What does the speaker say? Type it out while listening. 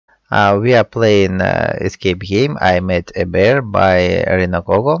We are playing escape game. I Met a Bear by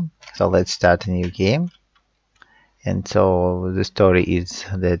Rinnogogo. So let's start a new game. And so the story is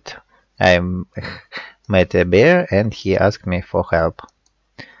that I met a bear and he asked me for help.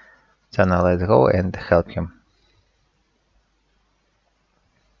 So now let's go and help him.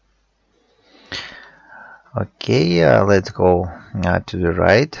 Okay, let's go to the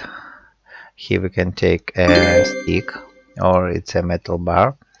right. Here we can take a stick, or it's a metal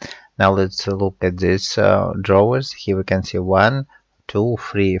bar. Now let's look at these drawers. Here we can see 1, 2,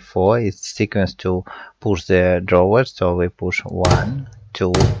 3, 4. It's sequence to push the drawers. So we push 1,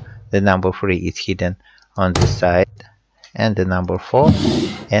 2. The number 3 is hidden on the side, and the number 4.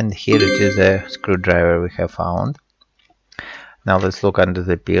 And here it is a screwdriver we have found. Now let's look under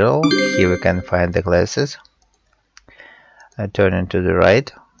the pillow. Here we can find the glasses. Turning to the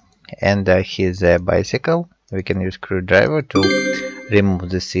right, and here's a bicycle. We can use screwdriver to remove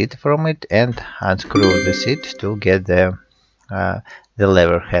the seat from it and unscrew the seat to get the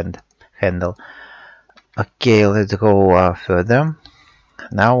lever handle. Okay, let's go further.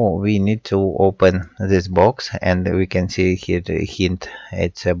 Now we need to open this box, and we can see here the hint.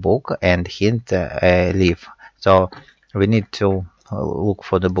 It's a book, and hint a leaf. So we need to look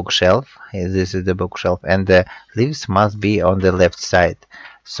for the bookshelf. This is the bookshelf, and the leaves must be on the left side.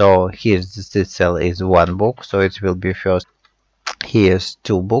 So here's this cell is 1 book, so it will be first. Here's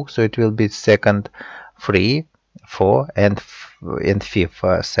 2 books, so it will be second, 3, 4, and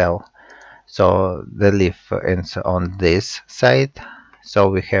 5th cell. So the leaf is on this side. So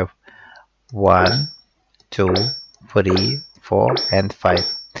we have 1, 2, 3, 4, and 5,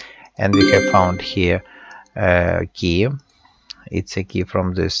 and we have found here a key. It's a key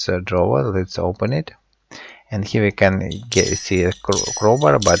from this drawer. Let's open it. And here we can see a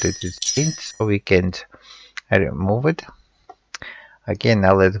crowbar, but it is pinned, so we can't remove it. Okay,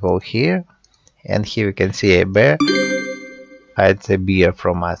 now let's go here. And here we can see a bear hides a beer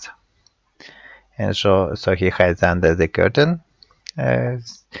from us. And so he hides under the curtain.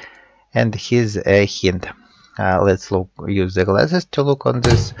 And here's a hint. Let's use the glasses to look on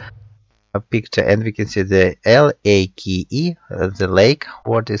this picture, and we can see the L-A-K-E, the lake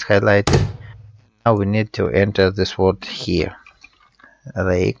word is highlighted. Now we need to enter this word here,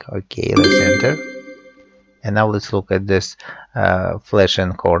 lake. Okay, let's enter. And now let's look at this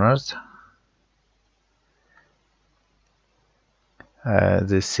flashing corners.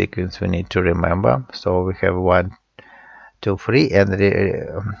 This sequence we need to remember. So we have 1, 2, 3, and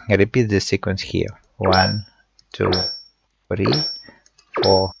repeat the sequence here. 1, 2, 3,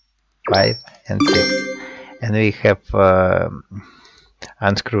 4, 5, and 6, and we have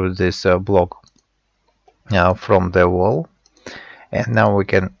unscrewed this block from the wall, and now we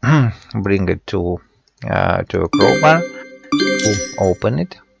can bring it to a crowbar to open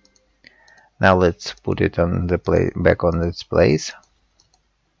it. Now let's put it on the back on its place.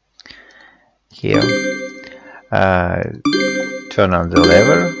 Here, turn on the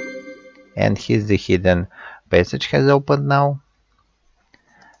lever, and here's the hidden passage has opened now.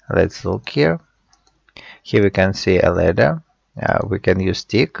 Let's look here. Here we can see a ladder. We can use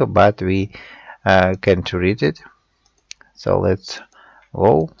stick, but we can't read it. So let's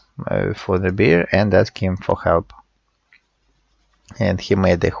go for the bear and ask him for help. And he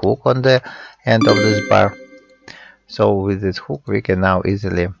made a hook on the end of this bar. So with this hook we can now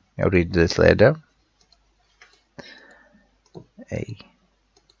easily read this ladder.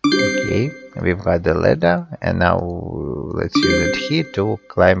 Okay, we've got the ladder, and now let's use it here to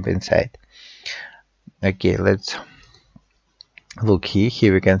climb inside. Okay, let's look here.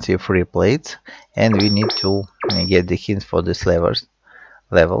 Here we can see 3 plates, and we need to get the hints for these levels.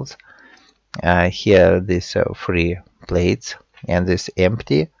 Here are these 3 plates, and this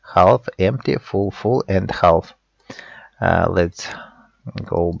empty, half, empty, full, full, and half. Let's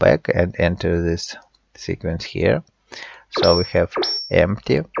go back and enter this sequence here. So we have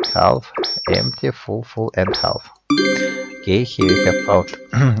empty, half, empty, full, full, and half. Okay, here we have found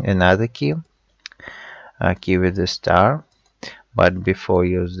another key, a key with the star. But before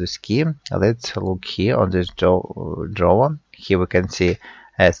we use this key, let's look here on this drawer. Here we can see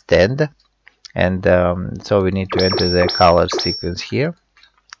a stand, and so we need to enter the color sequence here.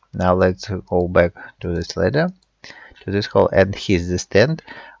 Now let's go back to this ladder, to this hole, and here's the stand.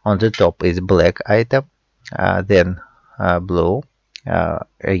 On the top is black item, then blue,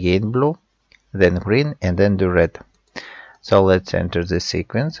 again blue, then green, and then the red. So let's enter this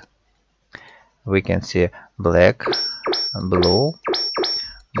sequence. We can see black, blue,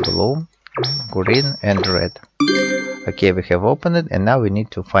 blue, green, and red. Okay, we have opened it, and now we need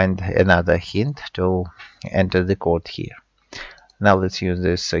to find another hint to enter the code here. Now let's use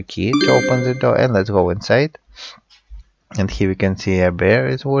this key to open the door, and let's go inside. And here we can see a bear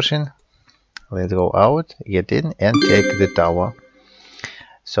is washing. Let's go out, get in, and take the tower.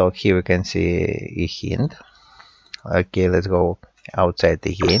 So here we can see a hint. Okay, let's go outside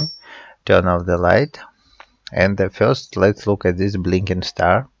again, turn off the light, and first let's look at this blinking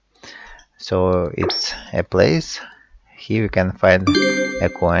star. So it's a place. Here we can find a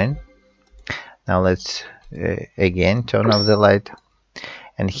coin. Now let's again turn off the light,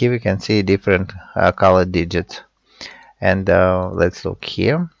 and here we can see different colored digits. And let's look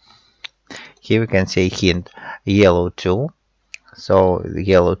here. Here we can see a hint, yellow 2. So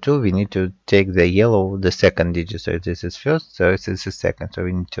yellow 2, we need to take the yellow, the second digit. So this is first, so this is second. So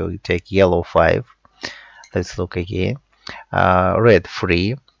we need to take yellow 5. Let's look again. Red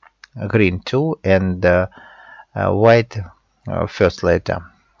 3, green 2, and white first letter.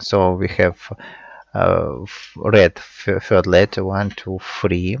 So we have red third letter 1, 2,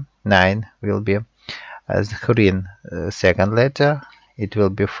 3, 9 will be. As green second letter, it will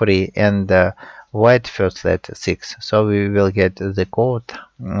be 3, and white first letter 6. So we will get the code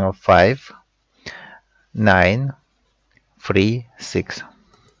 5, 9, 3, 6.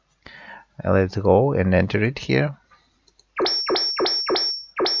 Let's go and enter it here.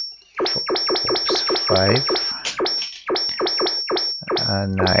 Oops, 5,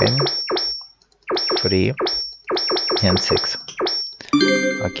 9, 3, and 6.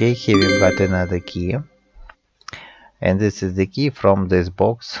 Okay, here we've got another key. And this is the key from this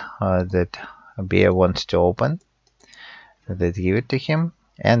box that bear wants to open. Let's give it to him.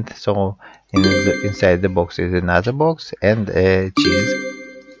 And so inside the box is another box and a cheese.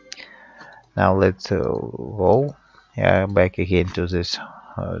 Now let's go back again to this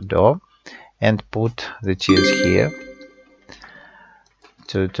door and put the cheese here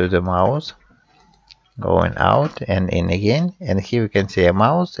to the mouse. Going out and in again, and here we can see a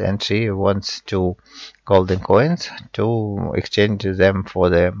mouse, and she wants 2 golden coins to exchange them for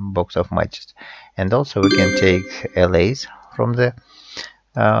the box of matches. And also we can take a lace from the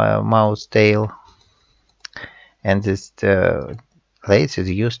mouse tail, and this lace is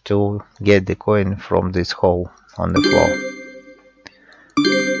used to get the coin from this hole on the floor.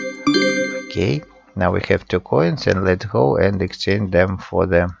 Okay, now we have 2 coins, and let's go and exchange them for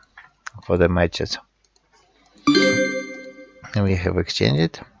the matches. And we have exchanged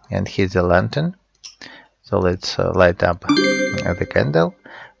it, and here's a lantern. So let's light up the candle,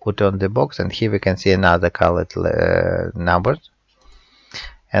 put on the box, and here we can see another colored numbers,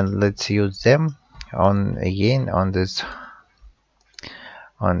 and let's use them again on this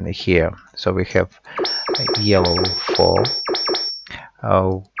here. So we have yellow 4,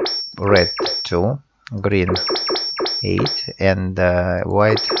 red 2, green 8, and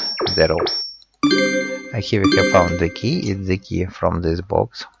white 0. Here we have found the key. It's the key from this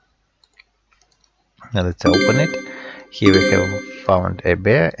box. Now let's open it. Here we have found a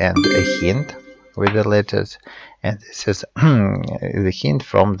bear and a hint with the letters, and this is the hint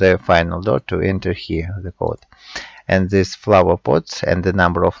from the final door to enter here the code. And these flower pots and the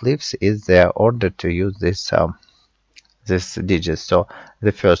number of leaves is the order to use this digits. So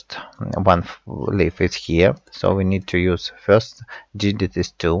the first one leaf is here, so we need to use first digit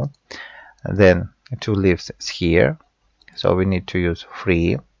is 2, then 2 leaves is here, so we need to use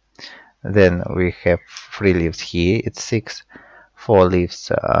 3, then we have 3 leaves here, it's 6, 4 leaves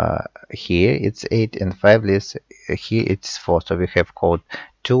here, it's 8, and 5 leaves here, it's 4. So we have code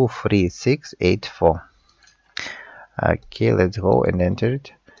 2, 3, 6, 8, 4. Okay, let's go and enter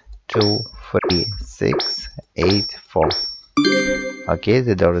it. 2, 3, 6, 8, 4. Okay,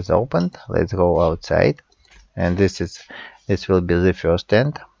 the door is opened. Let's go outside, and this will be the first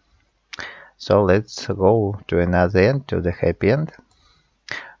end. So let's go to another end, to the happy end.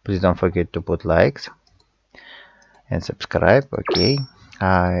 Please don't forget to put likes and subscribe. Okay,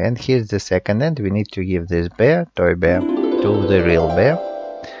 and here's the second end. We need to give this bear, toy bear, to the real bear.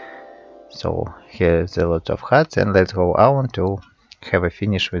 So here's a lot of hearts, and let's go on to have a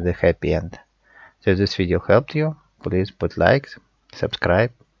finish with the happy end. So if this video helped you, please put likes,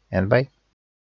 subscribe, and bye.